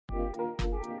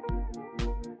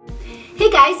Hey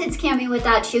guys, it's Cami with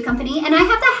Dodge Shoe Company, and I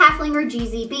have the Haflinger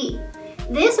GZB.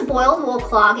 This boiled wool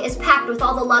clog is packed with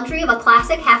all the luxury of a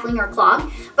classic Haflinger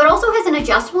clog, but also has an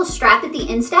adjustable strap at the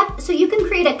instep so you can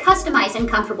create a customized and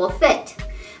comfortable fit.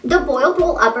 The boiled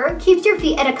wool upper keeps your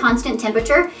feet at a constant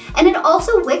temperature, and it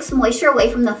also wicks moisture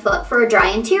away from the foot for a dry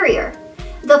interior.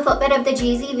 The footbed of the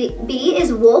GZB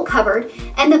is wool covered,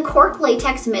 and the cork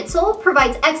latex midsole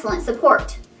provides excellent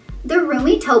support. The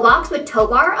roomy toe box with toe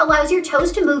bar allows your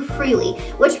toes to move freely,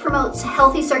 which promotes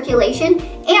healthy circulation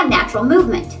and natural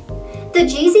movement. The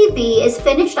GZB is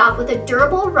finished off with a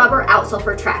durable rubber outsole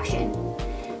for traction.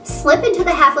 Slip into the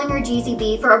Haflinger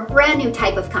GZB for a brand new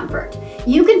type of comfort.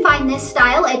 You can find this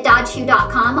style at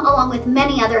dodgeshoe.com along with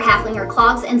many other Haflinger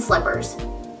clogs and slippers.